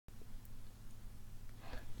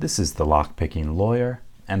This is the Lockpicking Lawyer,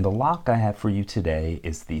 and the lock I have for you today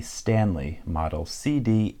is the Stanley model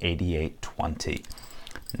CD8820.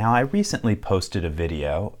 Now, I recently posted a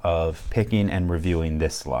video of picking and reviewing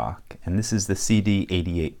this lock, and this is the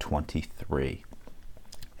CD8823.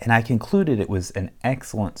 And I concluded it was an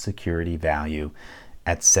excellent security value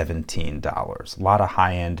at $17. A lot of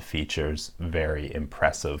high-end features, very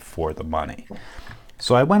impressive for the money.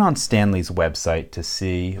 So I went on Stanley's website to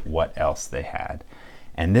see what else they had.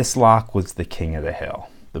 And this lock was the king of the hill,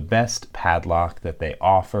 the best padlock that they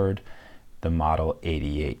offered, the model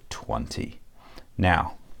 8820.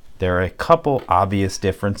 Now, there are a couple obvious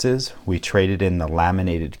differences. We traded in the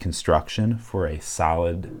laminated construction for a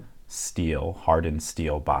solid steel, hardened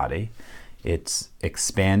steel body. It's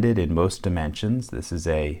expanded in most dimensions. This is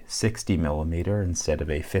a 60 millimeter instead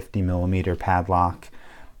of a 50 millimeter padlock.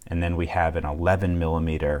 And then we have an 11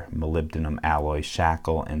 millimeter molybdenum alloy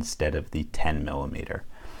shackle instead of the 10 millimeter.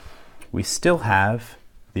 We still have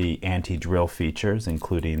the anti-drill features,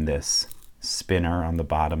 including this spinner on the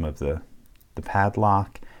bottom of the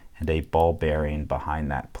padlock and a ball bearing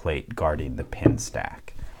behind that plate guarding the pin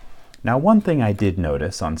stack. Now, one thing I did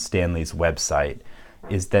notice on Stanley's website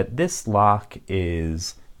is that this lock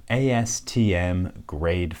is ASTM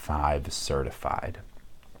grade 5 certified.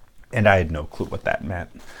 And I had no clue what that meant.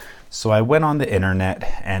 So I went on the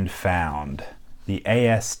internet and found the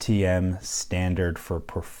ASTM standard for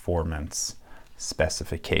performance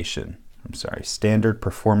specification. Standard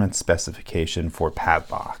performance specification for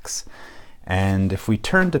padlocks. And if we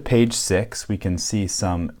turn to page 6, we can see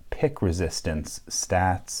some pick resistance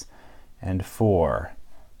stats. And for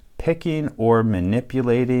picking or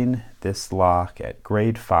manipulating this lock at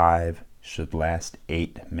grade 5 should last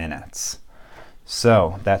 8 minutes.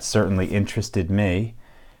 So that certainly interested me.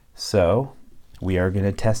 So we are going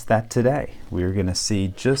to test that today. We are going to see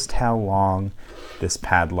just how long this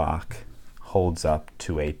padlock holds up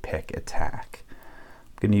to a pick attack.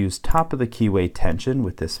 I'm going to use top of the keyway tension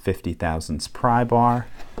with this 50 thousandths pry bar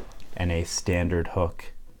and a standard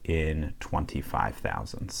hook in 25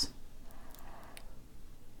 thousandths.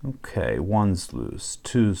 Okay, 1's loose,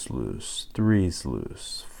 2's loose, 3's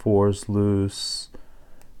loose, 4's loose.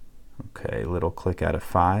 Okay, little click out of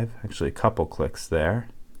 5, actually a couple clicks there.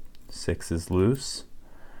 6 is loose,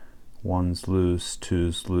 1's loose,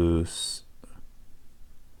 2's loose.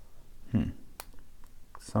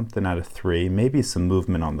 Something out of 3, maybe some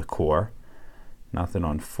movement on the core. Nothing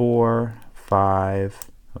on 4, 5.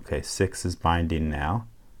 Okay, 6 is binding now.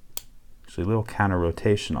 Actually, a little counter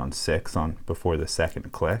rotation on 6 before the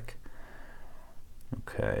second click.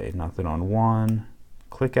 Okay, nothing on 1.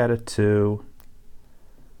 Click out of 2.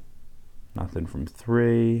 Nothing from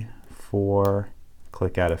 3, 4,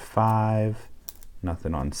 click out of 5,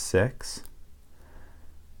 nothing on 6,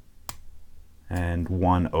 and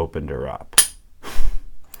 1 opened her up.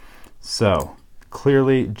 So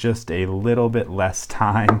clearly just a little bit less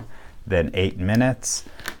time than 8 minutes,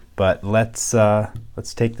 but let's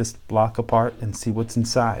take this lock apart and see what's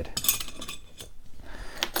inside.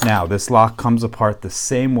 Now, this lock comes apart the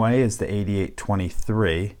same way as the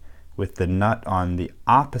 8823, with the nut on the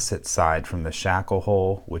opposite side from the shackle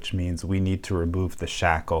hole, which means we need to remove the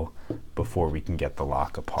shackle before we can get the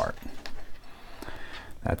lock apart.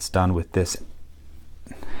 That's done with this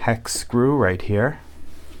hex screw right here.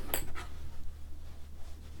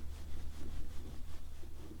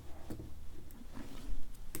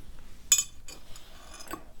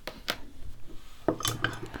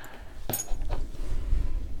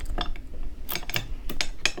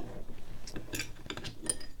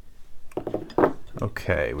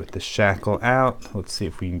 Okay, with the shackle out, let's see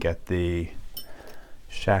if we can get the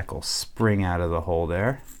shackle spring out of the hole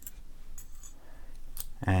there.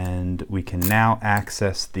 And we can now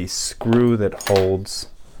access the screw that holds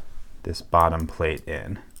this bottom plate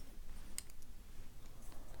in.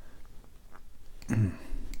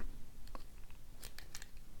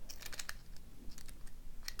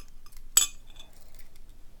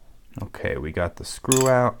 Okay, we got the screw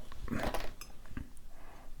out.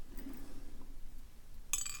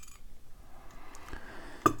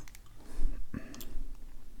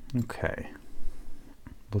 Okay,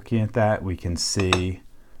 looking at that, we can see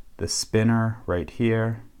the spinner right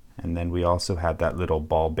here, and then we also have that little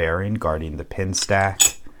ball bearing guarding the pin stack,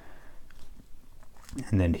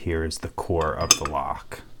 and then here is the core of the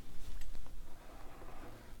lock.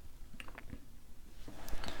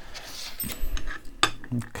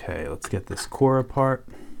 Okay, let's get this core apart.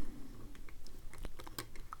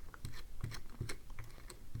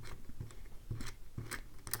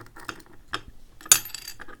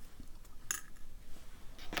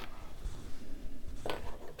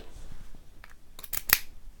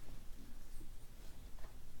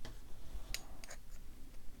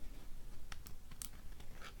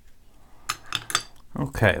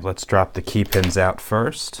 Okay, let's drop the key pins out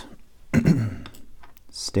first.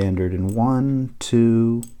 Standard in 1,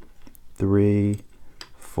 2, 3,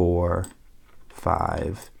 4,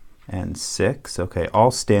 5, and 6. Okay,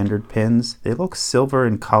 all standard pins. They look silver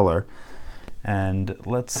in color, and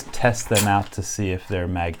let's test them out to see if they're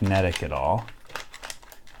magnetic at all,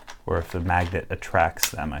 or if the magnet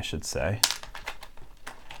attracts them, I should say.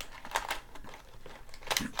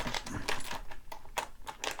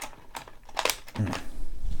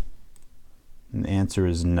 And the answer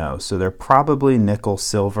is no. So they're probably nickel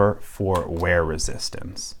silver for wear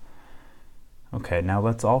resistance. Okay, now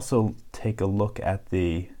let's also take a look at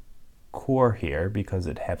the core here, because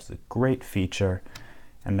it has a great feature,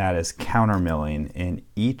 and that is countermilling in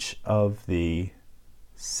each of the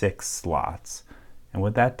 6 slots. And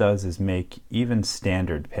what that does is make even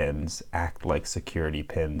standard pins act like security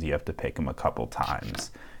pins. You have to pick them a couple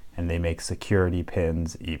times, and they make security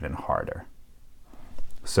pins even harder.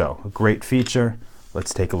 So, a great feature.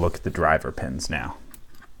 Let's take a look at the driver pins now.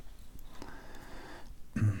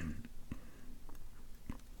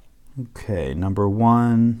 Okay, number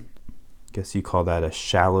 1, guess you call that a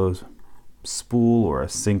shallow spool or a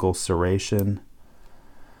single serration.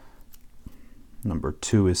 Number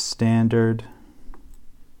 2 is standard.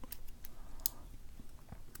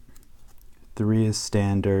 3 is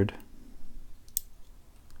standard.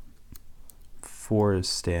 4 is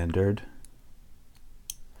standard.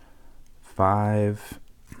 5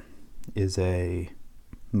 is a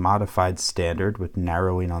modified standard with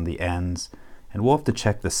narrowing on the ends, and we'll have to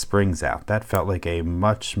check the springs out. That felt like a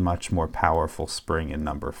much more powerful spring in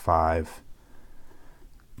number 5.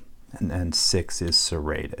 And then 6 is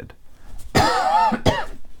serrated.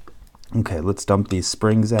 Okay, let's dump these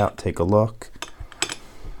springs out, take a look.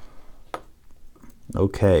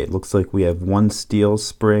 Okay, it looks like we have 1 steel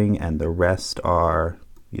spring and the rest are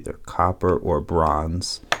either copper or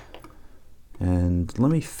bronze. And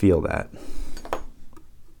let me feel that.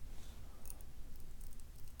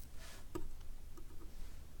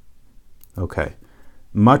 Okay,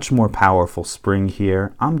 much more powerful spring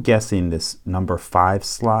here. I'm guessing this number 5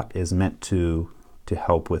 slot is meant to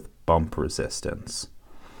help with bump resistance.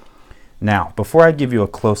 Now, before I give you a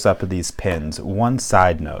close-up of these pins, one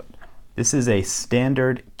side note. This is a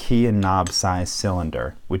standard key and knob size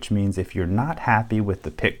cylinder, which means if you're not happy with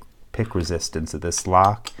the pick resistance of this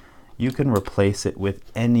lock, you can replace it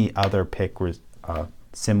with any other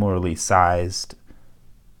similarly sized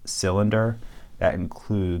cylinder. That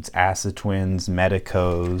includes Acetwins,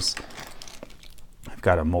 Medicos. I've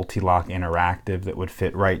got a multi-lock interactive that would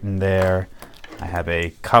fit right in there. I have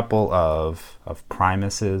a couple of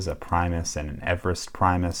Primuses, a Primus and an Everest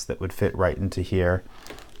Primus that would fit right into here.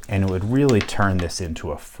 And it would really turn this into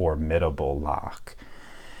a formidable lock.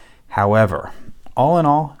 However, all in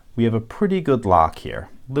all, we have a pretty good lock here.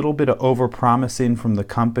 Little bit of over-promising from the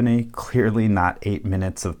company, clearly not 8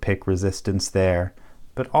 minutes of pick resistance there,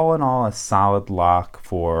 but all in all a solid lock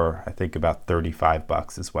for I think about 35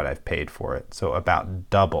 bucks is what I've paid for it. So about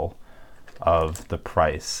double of the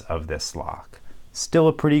price of this lock. Still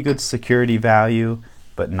a pretty good security value,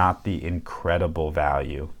 but not the incredible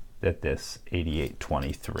value that this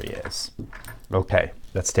 8823 is. Okay,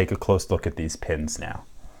 let's take a close look at these pins now.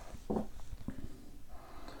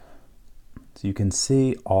 So you can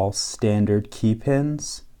see all standard key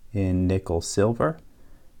pins in nickel silver,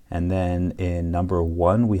 and then in number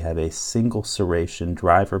 1 we have a single serration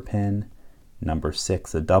driver pin, number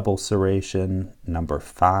 6 a double serration, number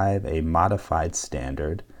 5 a modified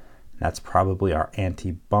standard. That's probably our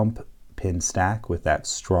anti-bump pin stack with that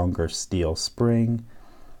stronger steel spring,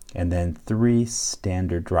 and then 3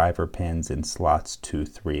 standard driver pins in slots 2,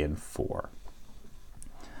 3, and 4.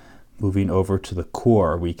 Moving over to the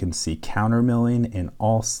core, we can see countermilling in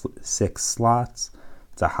all 6 slots.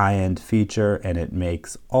 It's a high-end feature, and it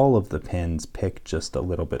makes all of the pins pick just a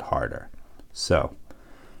little bit harder. So,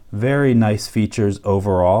 very nice features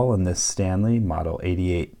overall in this Stanley Model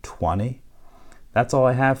 8820. That's all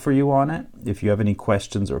I have for you on it. If you have any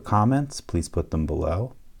questions or comments, please put them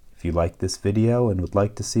below. If you like this video and would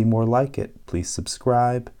like to see more like it, please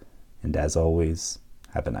subscribe. And as always,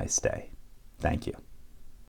 have a nice day. Thank you.